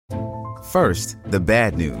First, the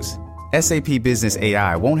bad news. SAP Business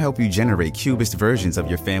AI won't help you generate cubist versions of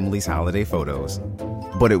your family's holiday photos.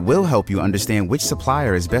 But it will help you understand which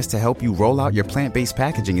supplier is best to help you roll out your plant-based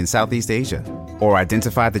packaging in Southeast Asia, or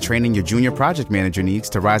identify the training your junior project manager needs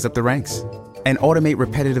to rise up the ranks, and automate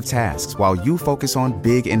repetitive tasks while you focus on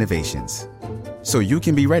big innovations, so you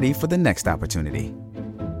can be ready for the next opportunity.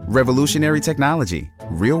 Revolutionary technology,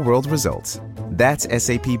 real-world results. That's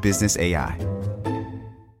SAP Business AI.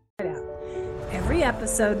 Every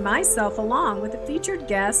episode, myself, along with a featured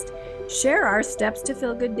guest, share our Steps to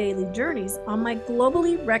Feel Good Daily journeys on my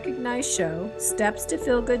globally recognized show, Steps to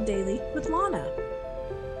Feel Good Daily with Lana.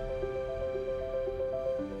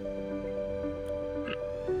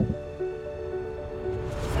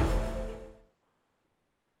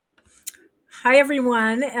 Hi,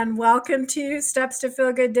 everyone, and welcome to Steps to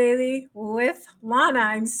Feel Good Daily with Lana.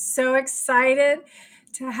 I'm so excited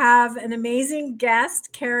to have an amazing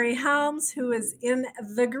guest, Carrie Helms, who is in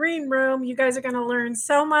the green room. You guys are going to learn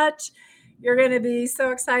so much. You're going to be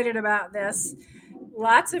so excited about this.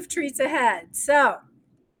 Lots of treats ahead. So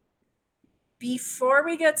before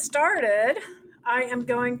we get started, I am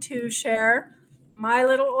going to share my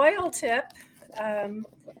little oil tip.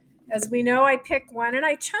 As we know, I picked one, and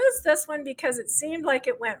I chose this one because it seemed like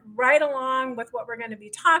it went right along with what we're going to be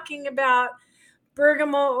talking about.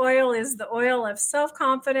 Bergamot oil is the oil of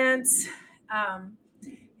self-confidence.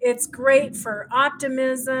 It's great for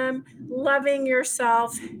optimism, loving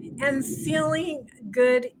yourself, and feeling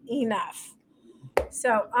good enough.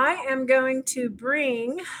 So I'm going to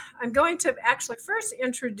actually first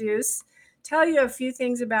tell you a few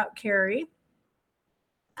things about Carrie.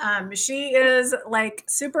 She is like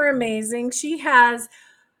super amazing. She has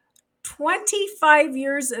 25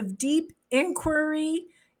 years of deep inquiry,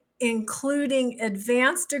 including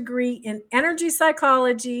advanced degree in energy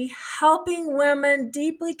psychology, helping women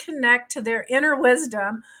deeply connect to their inner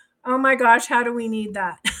wisdom. Oh my gosh, how do we need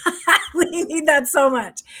that? We need that so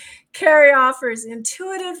much. Carrie offers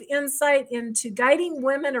intuitive insight into guiding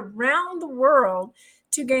women around the world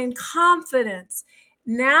to gain confidence,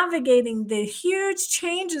 navigating the huge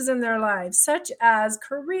changes in their lives, such as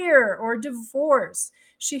career or divorce.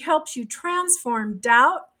 She helps you transform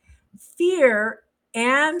doubt, fear,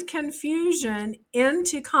 and confusion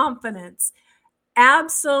into confidence.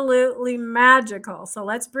 Absolutely magical. So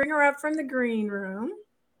let's bring her up from the green room.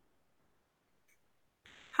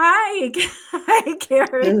 Hi. Hi,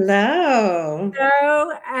 Carrie. Hello.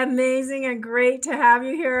 So amazing and great to have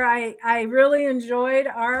you here. I really enjoyed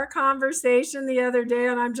our conversation the other day,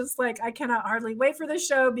 and I'm just like, I cannot hardly wait for the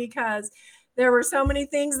show because there were so many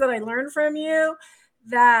things that I learned from you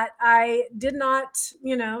that I did not,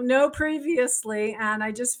 know previously. And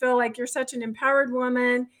I just feel like you're such an empowered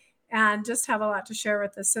woman and just have a lot to share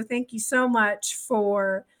with us. So thank you so much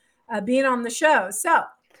for being on the show.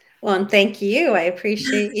 Well, and thank you. I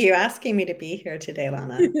appreciate you asking me to be here today,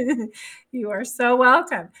 Lana. You are so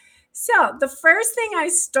welcome. So the first thing I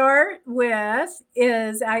start with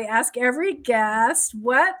is I ask every guest,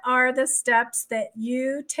 what are the steps that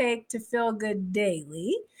you take to feel good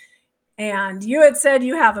daily? And you had said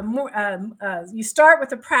you have you start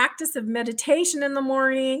with a practice of meditation in the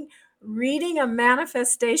morning, reading a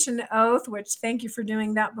manifestation oath, which thank you for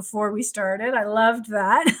doing that before we started. I loved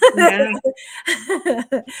that.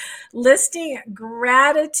 Yeah. Listing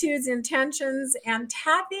gratitudes, intentions, and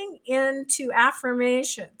tapping into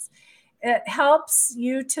affirmations. It helps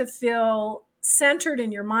you to feel centered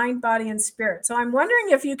in your mind, body, and spirit. So I'm wondering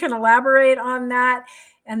if you can elaborate on that.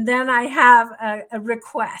 And then I have a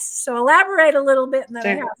request. So elaborate a little bit, and then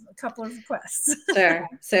I have a couple of requests. Sure.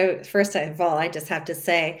 So first of all, I just have to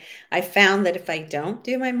say, I found that if I don't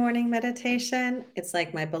do my morning meditation, it's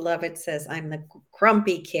like my beloved says, I'm the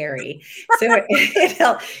grumpy Carrie. So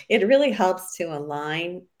it really helps to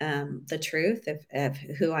align the truth of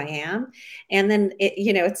who I am. And then,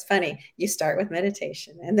 it's funny. You start with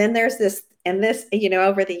meditation. And then there's this,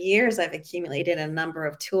 over the years, I've accumulated a number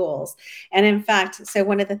of tools. And in fact, so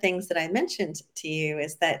one of the things that I mentioned to you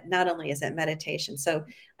is that not only is it meditation, so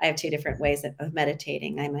I have two different ways of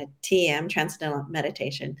meditating. I'm a TM, Transcendental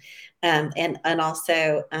Meditation, and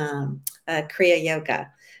also a Kriya Yoga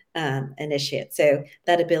initiate. So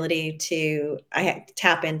that ability I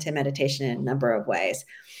tap into meditation in a number of ways.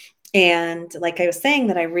 And like I was saying,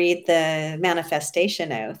 that I read the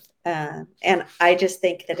manifestation oath. And I just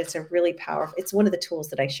think that it's a really powerful, it's one of the tools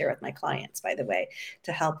that I share with my clients, by the way,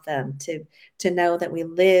 to help them to know that we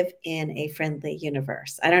live in a friendly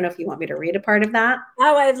universe. I don't know if you want me to read a part of that.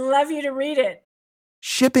 Oh, I'd love you to read it.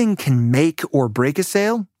 Shipping can make or break a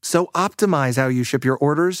sale, so optimize how you ship your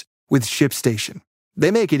orders with ShipStation.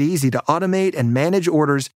 They make it easy to automate and manage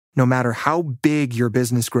orders no matter how big your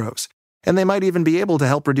business grows. And they might even be able to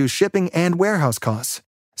help reduce shipping and warehouse costs.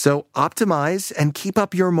 So optimize and keep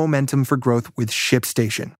up your momentum for growth with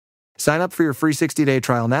ShipStation. Sign up for your free 60-day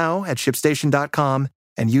trial now at ShipStation.com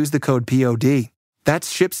and use the code POD.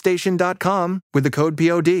 That's ShipStation.com with the code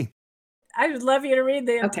POD. I would love you to read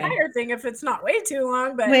the entire thing if it's not way too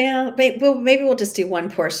long. But maybe we'll just do one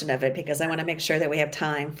portion of it because I want to make sure that we have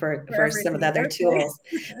time for some of the other tools.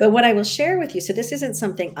 But what I will share with you, so this isn't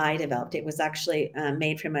something I developed. It was actually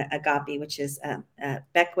made from Agape, which is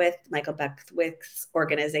Michael Beckwith's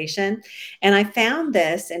organization. And I found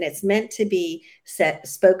this, and it's meant to be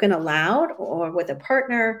spoken aloud or with a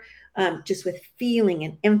partner, just with feeling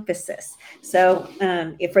and emphasis. So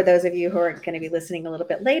if for those of you who are going to be listening a little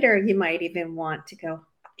bit later, you might even want to go,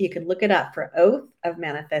 you can look it up for Oath of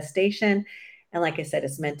Manifestation. And like I said,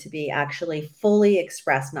 it's meant to be actually fully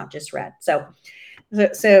expressed, not just read.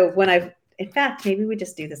 So when in fact, maybe we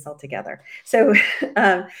just do this all together. So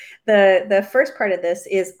the first part of this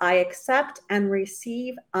is I accept and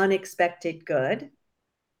receive unexpected good,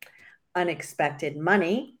 unexpected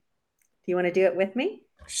money. Do you want to do it with me?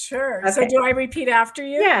 Sure. Okay. So do I repeat after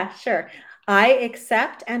you? Yeah, sure. I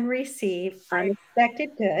accept and receive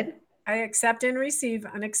unexpected good. I accept and receive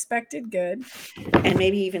unexpected good. And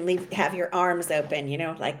maybe even have your arms open,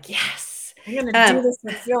 like, yes. I'm going to do this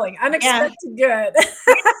with feeling. Unexpected good.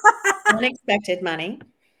 Unexpected money.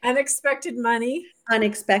 Unexpected money.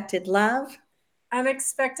 Unexpected love.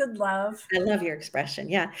 Unexpected love. I love your expression.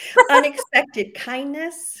 Yeah. Unexpected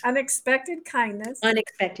kindness. Unexpected kindness.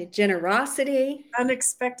 Unexpected generosity.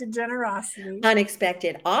 Unexpected generosity.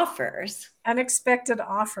 Unexpected offers. Unexpected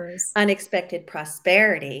offers. Unexpected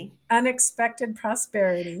prosperity. Unexpected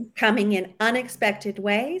prosperity. Coming in unexpected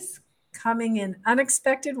ways. Coming in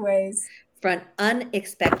unexpected ways. From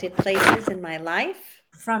unexpected places in my life.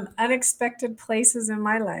 From unexpected places in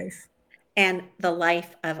my life. And the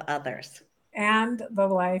life of others. And the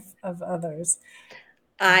life of others.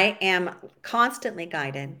 I am constantly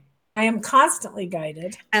guided. I am constantly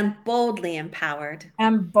guided. And boldly empowered.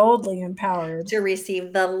 And boldly empowered. To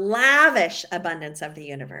receive the lavish abundance of the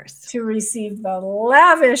universe. To receive the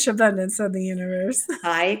lavish abundance of the universe.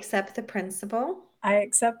 I accept the principle. I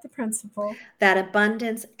accept the principle. That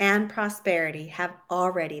abundance and prosperity have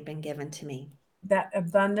already been given to me. That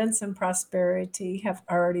abundance and prosperity have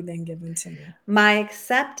already been given to me. My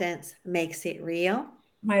acceptance makes it real.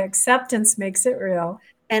 My acceptance makes it real.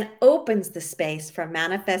 And opens the space for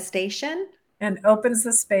manifestation. And opens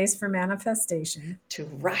the space for manifestation. To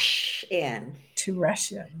rush in. To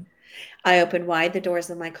rush in. I open wide the doors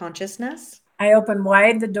of my consciousness. I open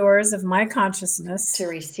wide the doors of my consciousness. To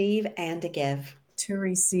receive and to give. To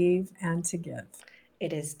receive and to give.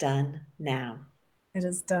 It is done now. It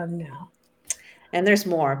is done now. And there's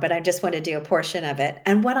more, but I just want to do a portion of it.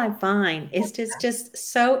 And what I find is just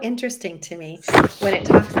so interesting to me when it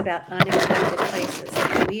talks about unexpected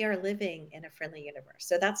places. We are living in a friendly universe.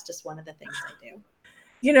 So that's just one of the things I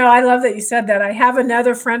do. I love that you said that. I have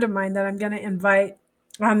another friend of mine that I'm going to invite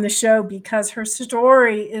on the show because her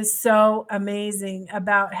story is so amazing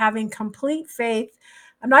about having complete faith.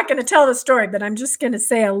 I'm not going to tell the story, but I'm just going to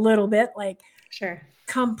say a little bit Sure.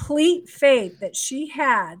 Complete faith that she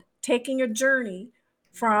had taking a journey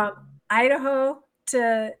from Idaho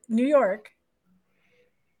to New York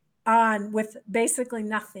on with basically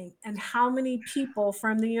nothing, and how many people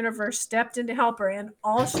from the universe stepped in to help her. And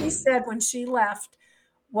all she said when she left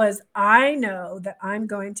was, I know that I'm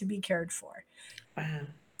going to be cared for. Wow.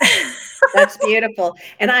 That's beautiful.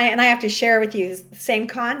 And I have to share with you the same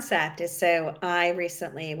concept. So I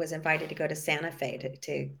recently was invited to go to Santa Fe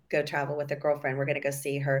to go travel with a girlfriend. We're going to go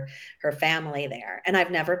see her family there. And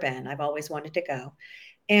I've never been. I've always wanted to go.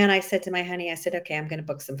 And I said to my honey, I said, okay, I'm going to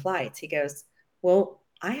book some flights. He goes, well,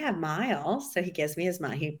 I have miles. So he gives me his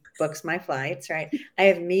money. He books my flights, right? I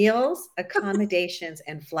have meals, accommodations,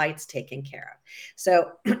 and flights taken care of.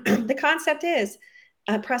 So the concept is,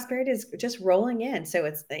 prosperity is just rolling in. So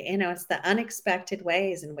it's the unexpected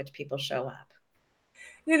ways in which people show up.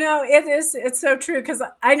 It's so true, because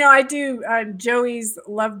I know I do Joey's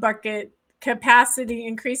Love Bucket capacity,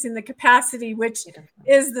 increasing the capacity, which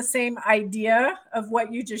is the same idea of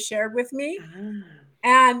what you just shared with me.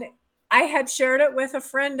 And I had shared it with a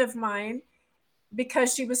friend of mine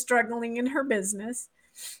because she was struggling in her business.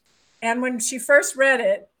 And when she first read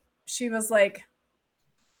it, she was like,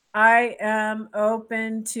 I am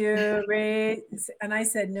open to raise. And I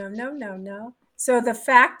said, no. So the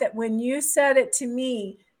fact that when you said it to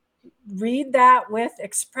me, read that with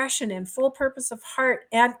expression and full purpose of heart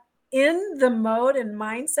and in the mode and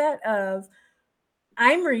mindset of,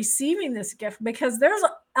 I'm receiving this gift, because there's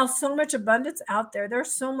so much abundance out there.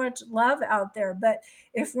 There's so much love out there. But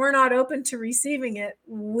if we're not open to receiving it,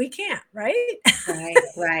 we can't, right?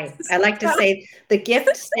 Right. I like to say the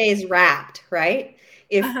gift stays wrapped, right?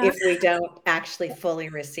 Uh-huh. If we don't actually fully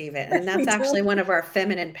receive it. And We that's don't. actually one of our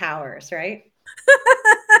feminine powers, right?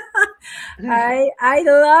 I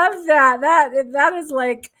love that. That is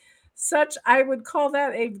like such, I would call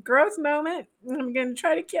that a growth moment. I'm going to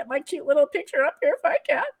try to get my cute little picture up here if I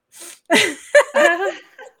can.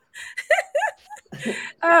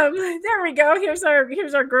 There we go. Here's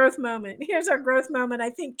our growth moment. Here's our growth moment. I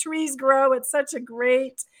think trees grow. It's such a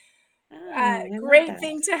great I love great that.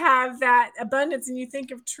 thing to have that abundance. And you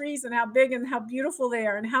think of trees and how big and how beautiful they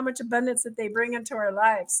are and how much abundance that they bring into our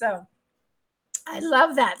lives. So I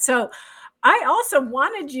love that. So I also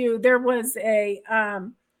wanted you, there was a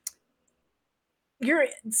your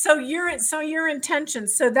intention.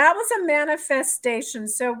 So that was a manifestation.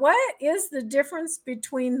 So what is the difference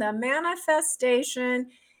between the manifestation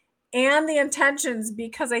and the intentions?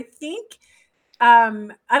 Because I think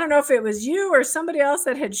I don't know if it was you or somebody else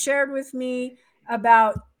that had shared with me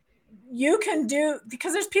about, you can do,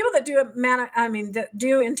 because there's people that do that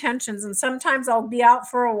do intentions, and sometimes I'll be out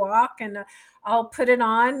for a walk and I'll put it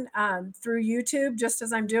on through YouTube just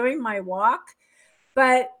as I'm doing my walk.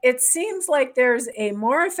 But it seems like there's a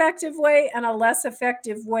more effective way and a less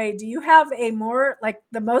effective way. Do you have a more, like,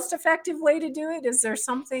 the most effective way to do it? Is there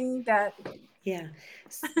something that Yeah.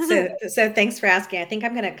 So thanks for asking. I think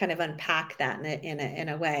I'm going to kind of unpack that in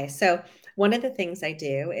a way. So one of the things I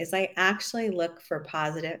do is I actually look for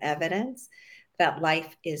positive evidence that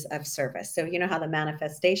life is of service. So you know how the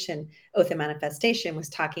manifestation, oath of manifestation was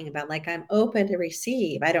talking about, like, I'm open to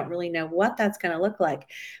receive. I don't really know what that's going to look like.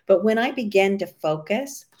 But when I begin to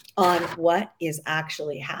focus on what is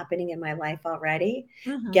actually happening in my life already,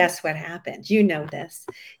 guess what happens? You know this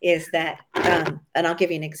is that, and I'll give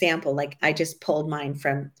you an example. Like, I just pulled mine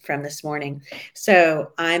from this morning.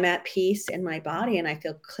 So I'm at peace in my body, and I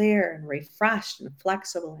feel clear and refreshed and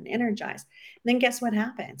flexible and energized. And then guess what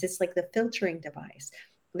happens? It's like the filtering device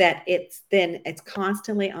that it's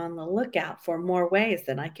constantly on the lookout for more ways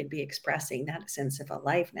that I could be expressing that sense of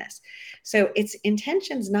aliveness. So it's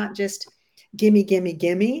intentions, not just gimme, gimme,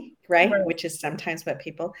 gimme, right? Which is sometimes what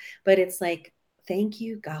people, but it's like, thank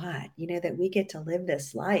you, God, that we get to live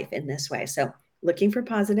this life in this way. So looking for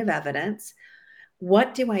positive evidence.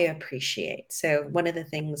 What do I appreciate? So one of the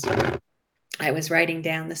things I was writing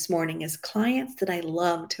down this morning is clients that I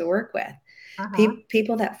love to work with.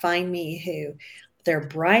 People that find me who they're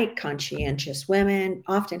bright, conscientious women,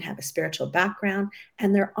 often have a spiritual background,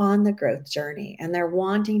 and they're on the growth journey, and they're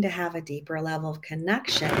wanting to have a deeper level of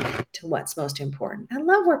connection to what's most important. I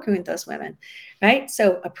love working with those women, right?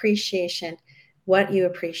 So appreciation, what you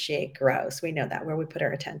appreciate grows. We know that, where we put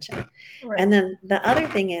our attention. Right. And then the other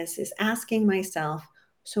thing is asking myself,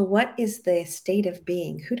 so what is the state of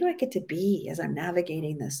being? Who do I get to be as I'm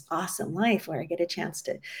navigating this awesome life where I get a chance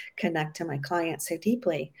to connect to my clients so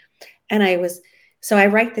deeply? And so I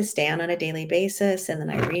write this down on a daily basis, and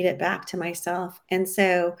then I read it back to myself. And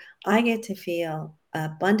so I get to feel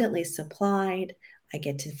abundantly supplied. I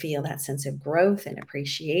get to feel that sense of growth and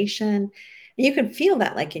appreciation. You can feel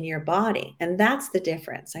that, like, in your body. And that's the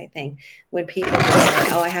difference, I think, when people just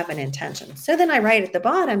say, oh, I have an intention. So then I write at the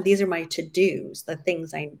bottom, these are my to-dos, the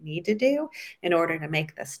things I need to do in order to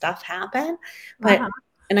make the stuff happen. But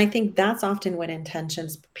and I think that's often what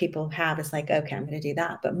intentions people have, is like, okay, I'm going to do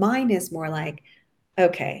that. But mine is more like,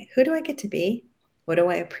 okay, who do I get to be? What do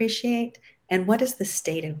I appreciate? And what is the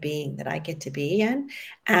state of being that I get to be in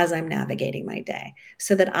as I'm navigating my day,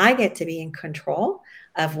 so that I get to be in control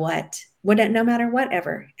of what no matter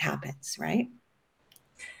whatever happens, right?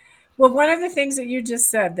 Well, one of the things that you just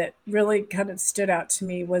said that really kind of stood out to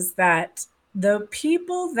me was that the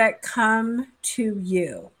people that come to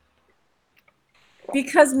you,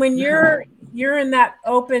 because when you're in that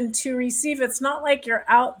open to receive, it's not like you're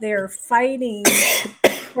out there fighting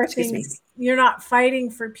for things. You're not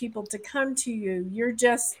fighting for people to come to you. You're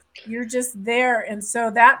just there. And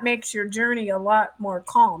so that makes your journey a lot more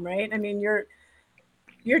calm, right? I mean, you're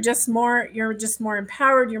just more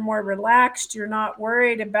empowered, you're more relaxed, you're not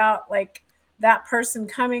worried about, like, that person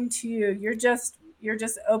coming to you. You're just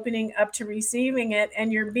opening up to receiving it,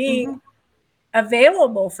 and you're being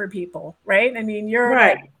available for people, right? I mean, you're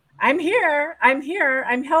right. Like, I'm here,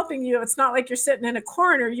 I'm helping you. It's not like you're sitting in a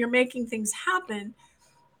corner, you're making things happen.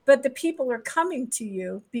 But the people are coming to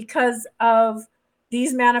you because of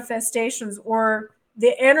these manifestations, or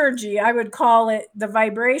the energy, I would call it the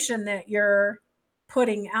vibration that you're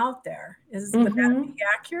putting out there. Would that Mhm. be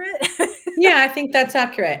accurate? Yeah, I think that's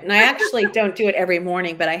accurate. And I actually don't do it every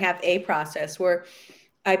morning, but I have a process where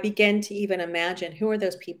I begin to even imagine who are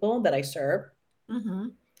those people that I serve. Mm-hmm.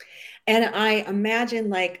 And I imagine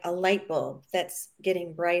like a light bulb that's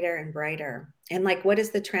getting brighter and brighter. And like, what is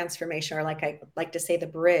the transformation? Or like, I like to say the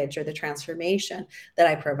bridge or the transformation that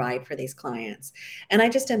I provide for these clients. And I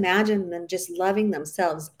just imagine them just loving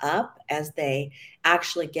themselves up as they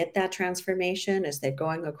actually get that transformation, as they're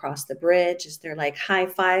going across the bridge, as they're like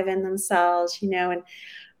high-fiving themselves, and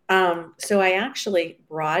so I actually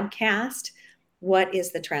broadcast what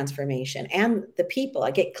is the transformation and the people. I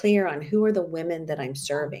get clear on who are the women that I'm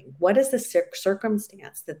serving. What is the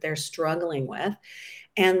circumstance that they're struggling with?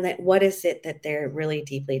 And that what is it that they're really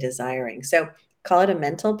deeply desiring? So call it a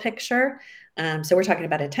mental picture. So we're talking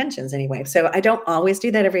about intentions anyway. So I don't always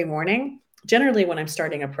do that every morning. Generally, when I'm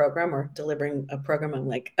starting a program or delivering a program, I'm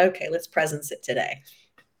like, okay, let's presence it today.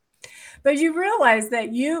 But you realize that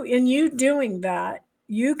in you doing that,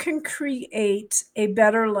 you can create a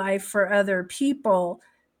better life for other people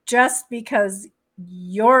just because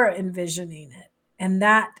you're envisioning it. And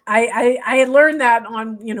that I learned that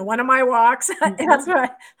on one of my walks. Mm-hmm. That's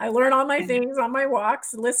what I learn all my things on my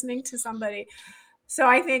walks, listening to somebody. So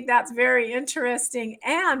I think that's very interesting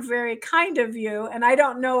and very kind of you. And I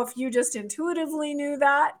don't know if you just intuitively knew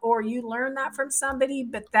that or you learned that from somebody,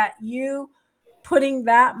 but that you putting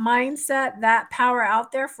that mindset, that power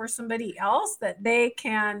out there for somebody else, that they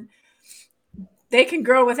can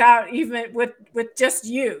grow without even with just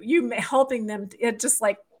you helping them. It just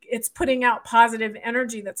like it's putting out positive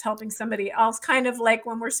energy that's helping somebody else, kind of like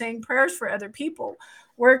when we're saying prayers for other people,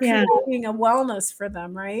 we're creating a wellness for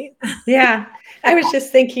them, right? Yeah. I was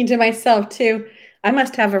just thinking to myself too, I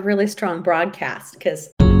must have a really strong broadcast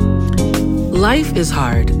because life is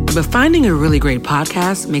hard, but finding a really great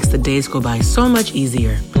podcast makes the days go by so much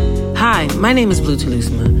easier. Hi, my name is Blue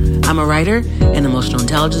Telusma. I'm a writer, an emotional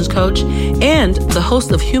intelligence coach, and the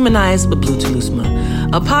host of Humanize with Blue Telusma,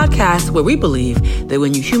 a podcast where we believe that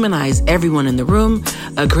when you humanize everyone in the room,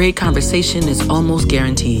 a great conversation is almost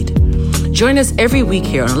guaranteed. Join us every week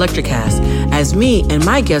here on Electricast as me and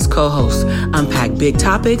my guest co-hosts unpack big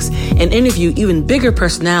topics and interview even bigger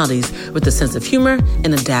personalities with a sense of humor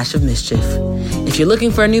and a dash of mischief. If you're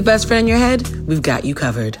looking for a new best friend in your head, we've got you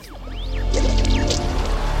covered.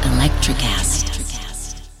 Electricast.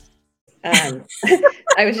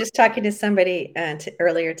 I was just talking to somebody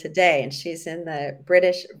earlier today, and she's in the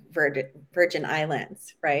British Virgin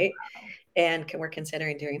Islands, right? And we're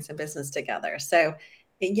considering doing some business together. So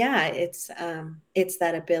yeah, it's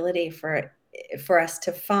that ability for us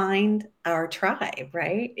to find our tribe,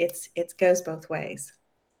 right? It goes both ways.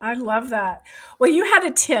 I love that. Well, you had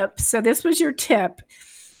a tip. So this was your tip.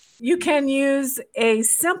 You can use a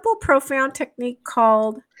simple, profound technique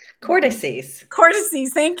called Cortices.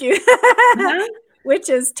 Thank you. Uh-huh.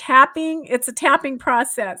 Which is tapping. It's a tapping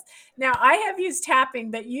process. Now, I have used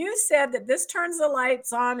tapping, but you said that this turns the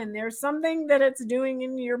lights on and there's something that it's doing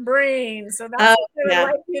in your brain. So that's what I'd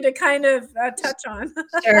like you to kind of touch on.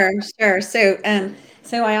 Sure.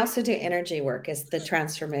 So I also do energy work as the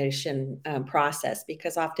transformation process,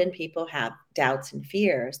 because often people have doubts and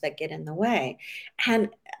fears that get in the way. And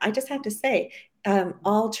I just have to say,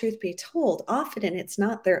 all truth be told, often it's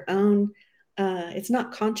not their own it's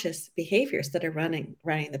not conscious behaviors that are running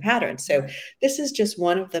the pattern. So this is just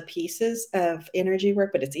one of the pieces of energy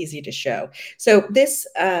work, but it's easy to show. So this,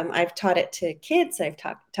 I've taught it to kids, I've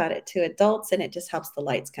taught it to adults, and it just helps the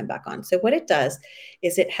lights come back on. So what it does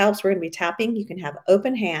is it helps. We're going to be tapping. You can have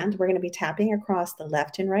open hand. We're going to be tapping across the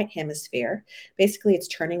left and right hemisphere. Basically, it's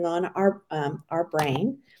turning on our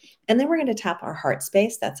brain. And then we're going to tap our heart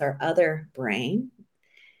space. That's our other brain.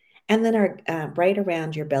 And then our right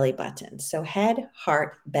around your belly button. So head,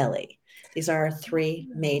 heart, belly. These are our three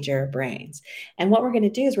major brains. And what we're going to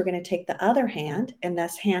do is we're going to take the other hand, and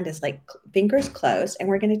this hand is like fingers closed, and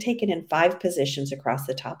we're going to take it in 5 positions across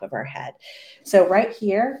the top of our head. So right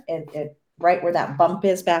here, right where that bump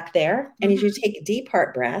is back there. And as you take a deep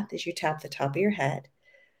heart breath, as you tap the top of your head,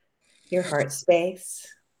 your heart space,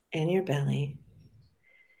 and your belly.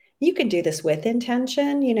 You can do this with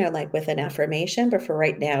intention, like with an affirmation, but for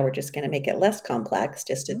right now, we're just going to make it less complex,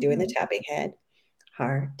 just to doing the tapping head,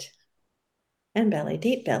 heart, and belly,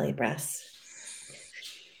 deep belly breaths.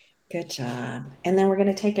 Good job. And then we're going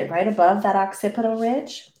to take it right above that occipital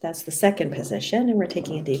ridge. That's the second position. And we're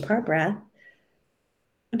taking a deep heart breath.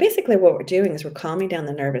 And basically what we're doing is we're calming down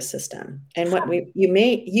the nervous system. And what you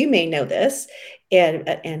may know this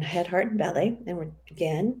and head, heart, and belly. And we're,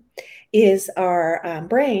 again, is our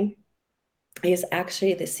brain is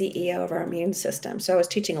actually the CEO of our immune system. So I was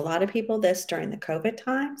teaching a lot of people this during the COVID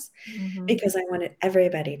times because I wanted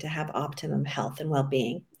everybody to have optimum health and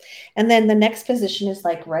well-being. And then the next position is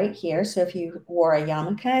like right here. So if you wore a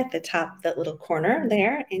yarmulke at the top, that little corner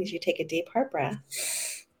there, and you take a deep, hard breath.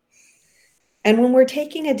 And when we're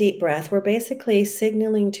taking a deep breath, we're basically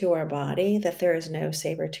signaling to our body that there is no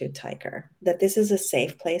saber-toothed tiger, that this is a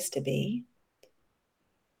safe place to be.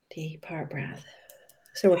 Deep, hard breath.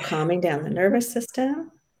 So we're calming down the nervous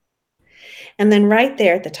system. And then right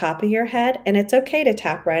there at the top of your head, and it's okay to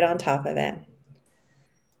tap right on top of it.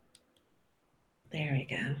 There we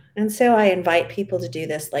go. And so I invite people to do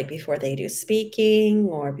this like before they do speaking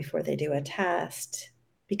or before they do a test,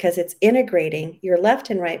 because it's integrating your left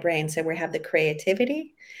and right brain. So we have the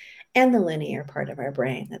creativity and the linear part of our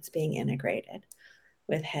brain that's being integrated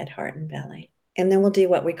with head, heart, and belly. And then we'll do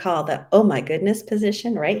what we call the oh my goodness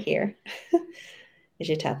position right here. As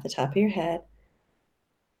you tap the top of your head,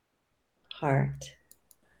 heart,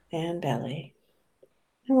 and belly.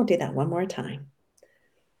 And we'll do that one more time.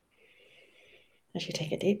 As you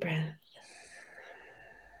take a deep breath.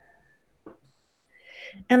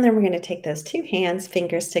 And then we're going to take those two hands,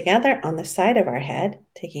 fingers together on the side of our head,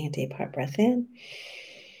 taking a deep hard breath in.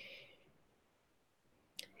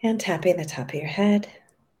 And tapping the top of your head,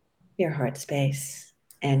 your heart space,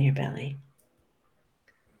 and your belly.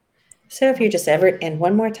 So if you're just ever, and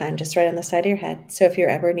one more time, just right on the side of your head. So if you're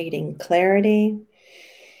ever needing clarity,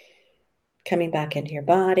 coming back into your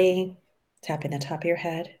body, tapping the top of your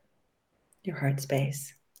head, your heart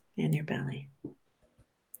space, and your belly.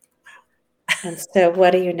 And so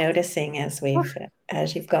what are you noticing as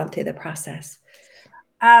you've gone through the process?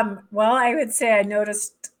 Well, I would say I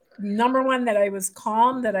noticed, number one, that I was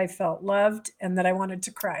calm, that I felt loved, and that I wanted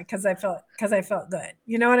to cry because I felt good.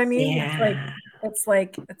 You know what I mean? Yeah. It's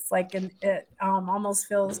like it almost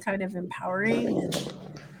feels kind of empowering and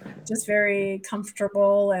just very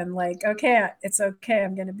comfortable and like, okay, it's okay.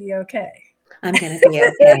 I'm going to be okay. I'm going to be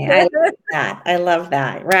okay. I love that. I love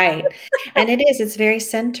that. Right. And it's very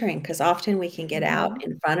centering because often we can get out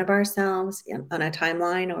in front of ourselves on a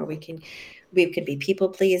timeline, or we could be people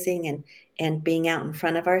pleasing and being out in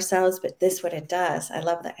front of ourselves. But what it does, I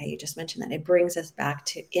love that how you just mentioned that, it brings us back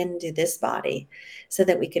into this body so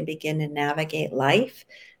that we can begin to navigate life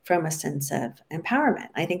from a sense of empowerment.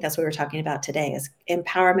 I think that's what we're talking about today, is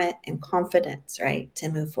empowerment and confidence, right? To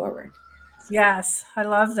move forward. Yes, I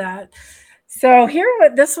love that. So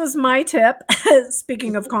this was my tip.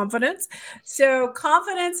 Speaking of confidence. So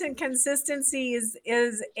confidence and consistency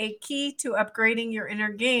is a key to upgrading your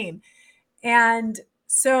inner game. And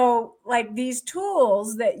so like these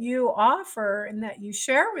tools that you offer and that you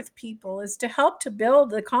share with people is to help to build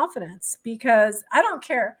the confidence, because I don't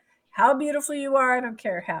care how beautiful you are. I don't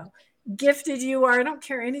care how gifted you are. I don't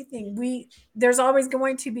care anything. There's always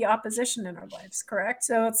going to be opposition in our lives, correct?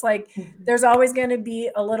 So it's like there's always going to be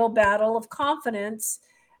a little battle of confidence,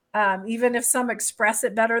 even if some express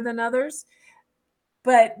it better than others.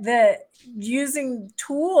 But using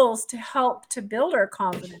tools to help to build our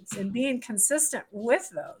confidence and being consistent with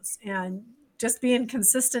those, and just being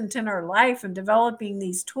consistent in our life and developing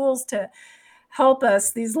these tools to help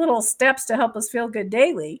us, these little steps to help us feel good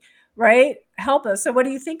daily, right? Help us. So what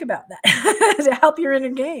do you think about that to help your inner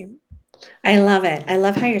game? I love it. I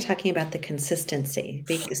love how you're talking about the consistency,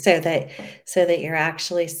 so that you're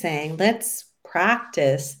actually saying, let's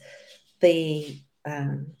practice the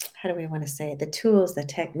how do we want to say it? The tools, the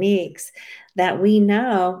techniques that we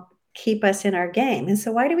know keep us in our game. And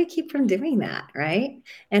so why do we keep from doing that, right?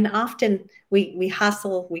 And often we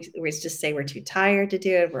hustle, we just say we're too tired to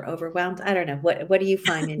do it, we're overwhelmed. I don't know. What do you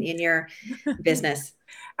find in your business?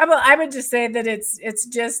 I would just say that it's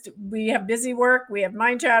just, we have busy work, we have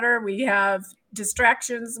mind chatter, we have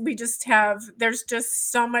distractions, there's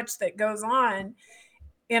just so much that goes on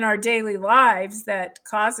in our daily lives that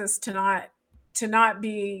cause us to not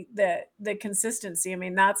be the consistency. I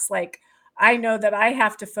mean, that's like, I know that I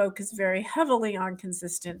have to focus very heavily on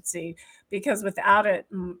consistency, because without it,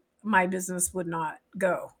 my business would not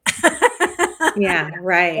go. Yeah,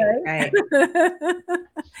 right.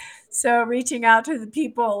 So reaching out to the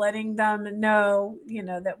people, letting them know,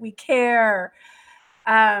 that we care.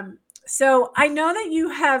 So I know that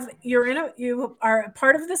you are a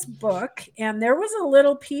part of this book, and there was a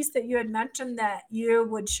little piece that you had mentioned that you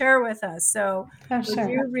would share with us. So would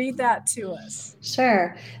you read that to us?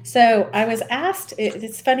 Sure. So I was asked,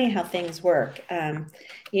 it's funny how things work. I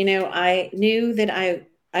knew that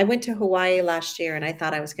I went to Hawaii last year, and I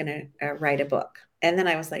thought I was going to write a book. And then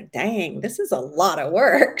I was like, dang, this is a lot of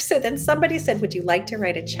work. So then somebody said, would you like to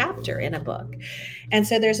write a chapter in a book? And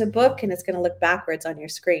so there's a book, and it's going to look backwards on your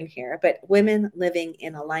screen here, but Women Living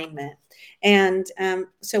in Alignment. And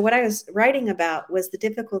so what I was writing about was the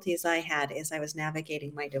difficulties I had as I was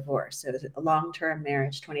navigating my divorce. So it was a long-term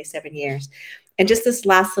marriage, 27 years. And just this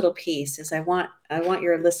last little piece is I want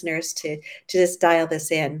your listeners to just dial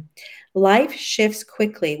this in. Life shifts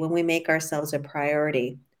quickly when we make ourselves a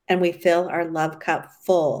priority and we fill our love cup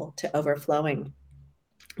full to overflowing.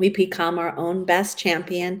 We become our own best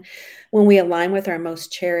champion when we align with our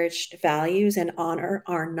most cherished values and honor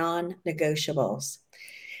our non-negotiables.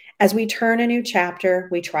 As we turn a new chapter,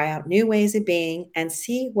 we try out new ways of being and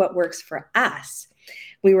see what works for us.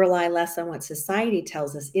 We rely less on what society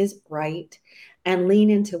tells us is right and lean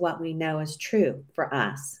into what we know is true for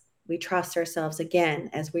us. We trust ourselves again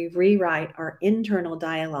as we rewrite our internal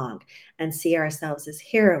dialogue and see ourselves as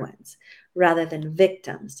heroines rather than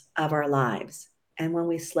victims of our lives. And when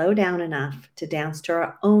we slow down enough to dance to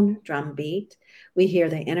our own drum beat, we hear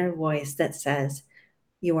the inner voice that says,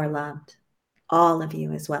 you are loved. All of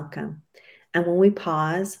you is welcome. And when we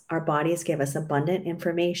pause, our bodies give us abundant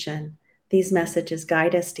information. These messages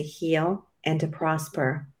guide us to heal and to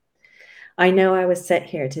prosper. I know I was set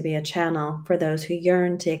here to be a channel for those who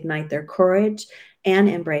yearn to ignite their courage and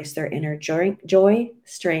embrace their inner joy,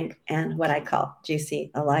 strength, and what I call juicy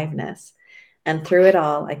aliveness. And through it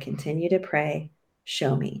all, I continue to pray,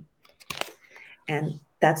 show me. And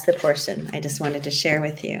that's the portion I just wanted to share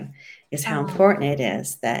with you, is how important it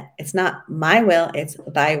is that it's not my will, it's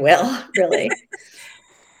thy will, really.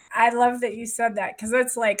 I love that you said that, because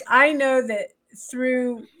it's like, I know that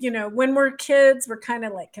through, when we're kids, we're kind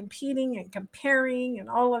of like competing and comparing and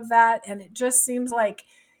all of that. And it just seems like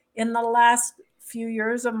in the last few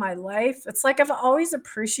years of my life, it's like I've always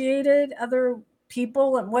appreciated other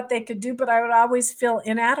people and what they could do, but I would always feel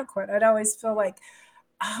inadequate. I'd always feel like,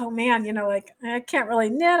 oh man, like I can't really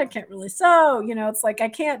knit, I can't really sew, it's like I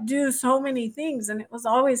can't do so many things. And it was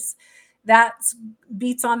always that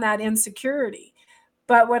beats on that insecurity.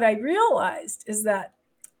 But what I realized is that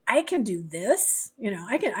I can do this,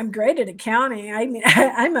 I'm great at accounting. I mean,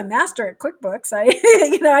 I'm a master at QuickBooks. I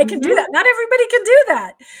can do that. Not everybody can do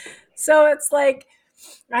that. So it's like,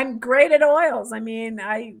 I'm great at oils. I mean,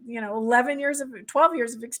 12 years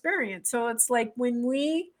of experience. So it's like, when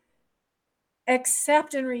we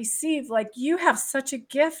accept and receive, like, you have such a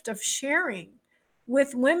gift of sharing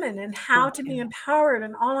with women and how to be empowered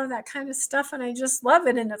and all of that kind of stuff. And I just love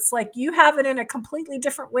it. And it's like, you have it in a completely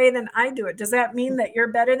different way than I do it. Does that mean that you're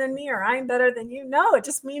better than me or I'm better than you? No, it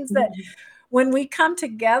just means that when we come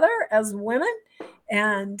together as women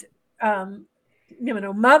and,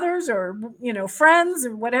 mothers or, friends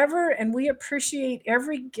or whatever, and we appreciate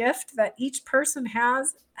every gift that each person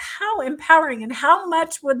has, how empowering, and how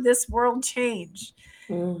much would this world change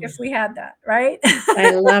if we had that, right?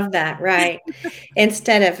 I love that, right.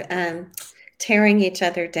 Instead of tearing each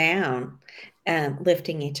other down,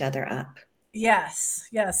 lifting each other up. Yes.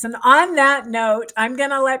 And on that note, I'm going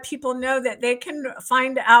to let people know that they can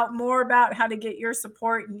find out more about how to get your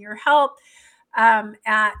support and your help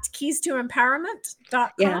at keys2empowerment.com.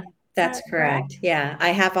 Yeah, that's correct. Yeah, I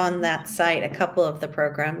have on that site a couple of the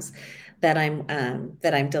programs that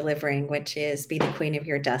I'm delivering, which is Be the Queen of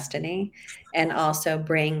Your Destiny, and also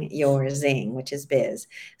Bring Your Zing, which is Biz.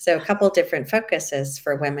 So a couple of different focuses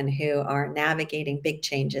for women who are navigating big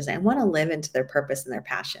changes and want to live into their purpose and their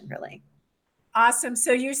passion, really. Awesome.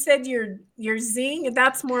 So you said your Zing,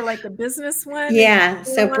 that's more like a business one? Yeah.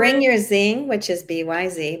 So Bring Your Zing, which is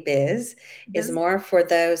BYZ, Biz, is more for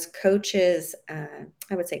those coaches,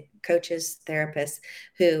 I would say coaches, therapists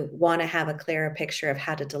who want to have a clearer picture of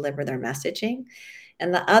how to deliver their messaging.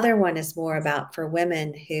 And the other one is more about for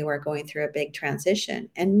women who are going through a big transition.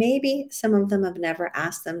 And maybe some of them have never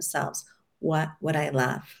asked themselves, what would I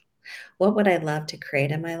love? What would I love to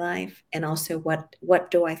create in my life? And also,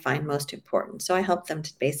 what do I find most important? So I help them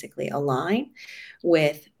to basically align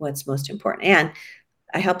with what's most important. And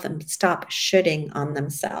I help them stop shoulding on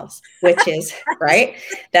themselves, which is, right,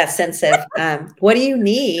 that sense of what do you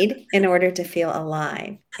need in order to feel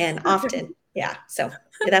alive? And often, yeah. So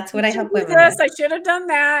that's what I help women with. I should have done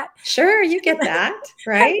that. Sure, you get that,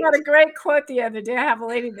 right? I got a great quote the other day. I have a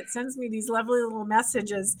lady that sends me these lovely little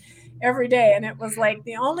messages every day. And it was like,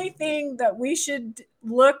 the only thing that we should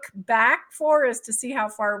look back for is to see how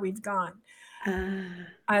far we've gone.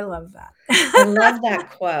 I love that. I love that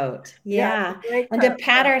quote. Yeah. And quote. To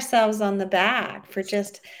pat ourselves on the back for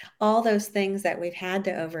just all those things that we've had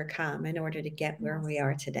to overcome in order to get where we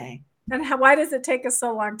are today. And why does it take us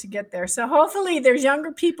so long to get there? So hopefully there's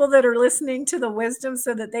younger people that are listening to the wisdom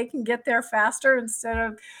so that they can get there faster instead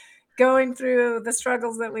of going through the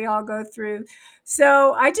struggles that we all go through.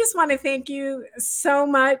 So I just want to thank you so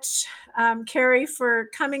much, Carrie, for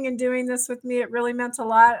coming and doing this with me. It really meant a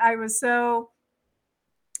lot. I was so,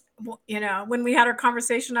 when we had our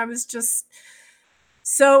conversation, I was just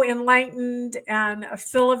so enlightened and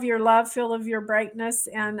full of your love, full of your brightness.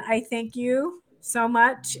 And I thank you so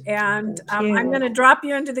much. And I'm going to drop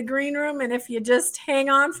you into the green room. And if you just hang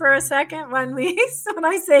on for a second when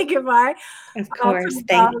I say goodbye, of course,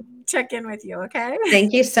 I'll check in with you. Okay.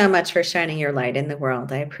 Thank you so much for shining your light in the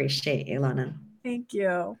world. I appreciate you, Lana. Thank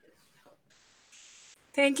you.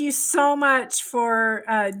 Thank you so much for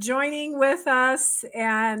joining with us.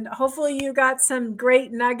 And hopefully you got some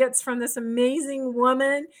great nuggets from this amazing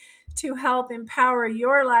woman to help empower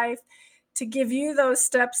your life, to give you those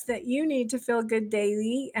steps that you need to feel good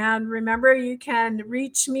daily. And remember, you can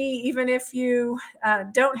reach me even if you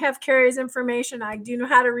don't have Carrie's information. I do know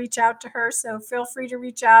how to reach out to her. So feel free to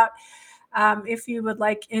reach out if you would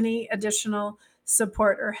like any additional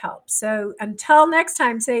support or help. So until next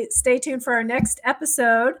time, stay tuned for our next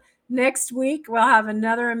episode. Next week, we'll have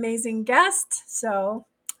another amazing guest. So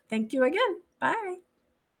thank you again. Bye.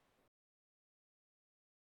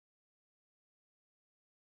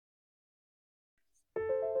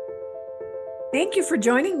 Thank you for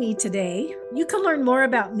joining me today. You can learn more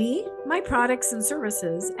about me, my products and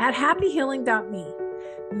services at happyhealing.me.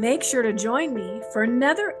 Make sure to join me for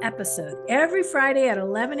another episode every Friday at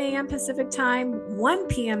 11 a.m. Pacific Time, 1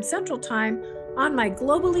 p.m. Central Time on my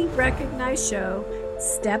globally recognized show,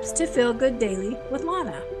 Steps to Feel Good Daily with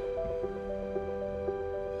Lana.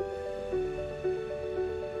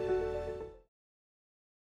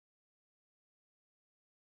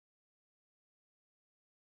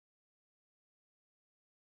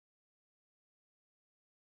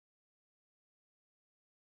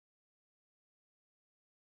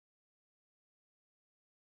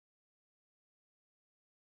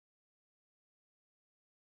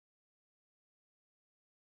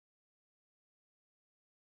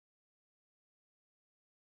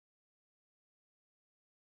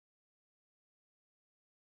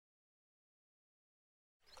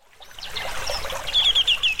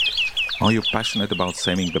 Are you passionate about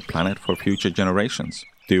saving the planet for future generations?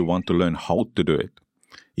 Do you want to learn how to do it?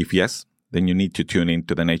 If yes, then you need to tune in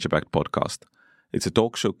to the Nature Backed podcast. It's a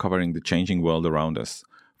talk show covering the changing world around us,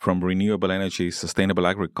 from renewable energy, sustainable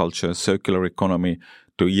agriculture, circular economy,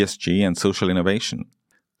 to ESG and social innovation.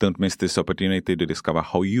 Don't miss this opportunity to discover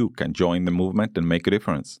how you can join the movement and make a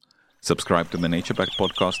difference. Subscribe to the Nature Backed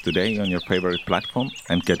podcast today on your favorite platform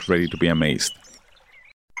and get ready to be amazed.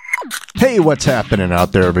 Hey, what's happening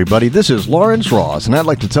out there, everybody? This is Lawrence Ross, and I'd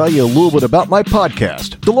like to tell you a little bit about my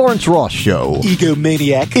podcast, The Lawrence Ross Show.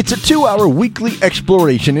 Egomaniac. It's a 2-hour weekly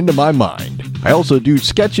exploration into my mind. I also do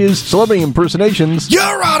sketches, celebrity impersonations.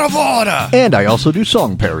 You're out of order! And I also do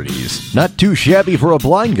song parodies. Not too shabby for a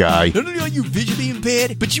blind guy. Not only are you visually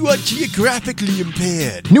impaired, but you are geographically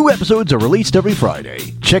impaired. New episodes are released every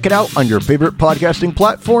Friday. Check it out on your favorite podcasting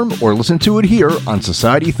platform or listen to it here on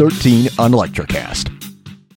Society 13 on Electrocast.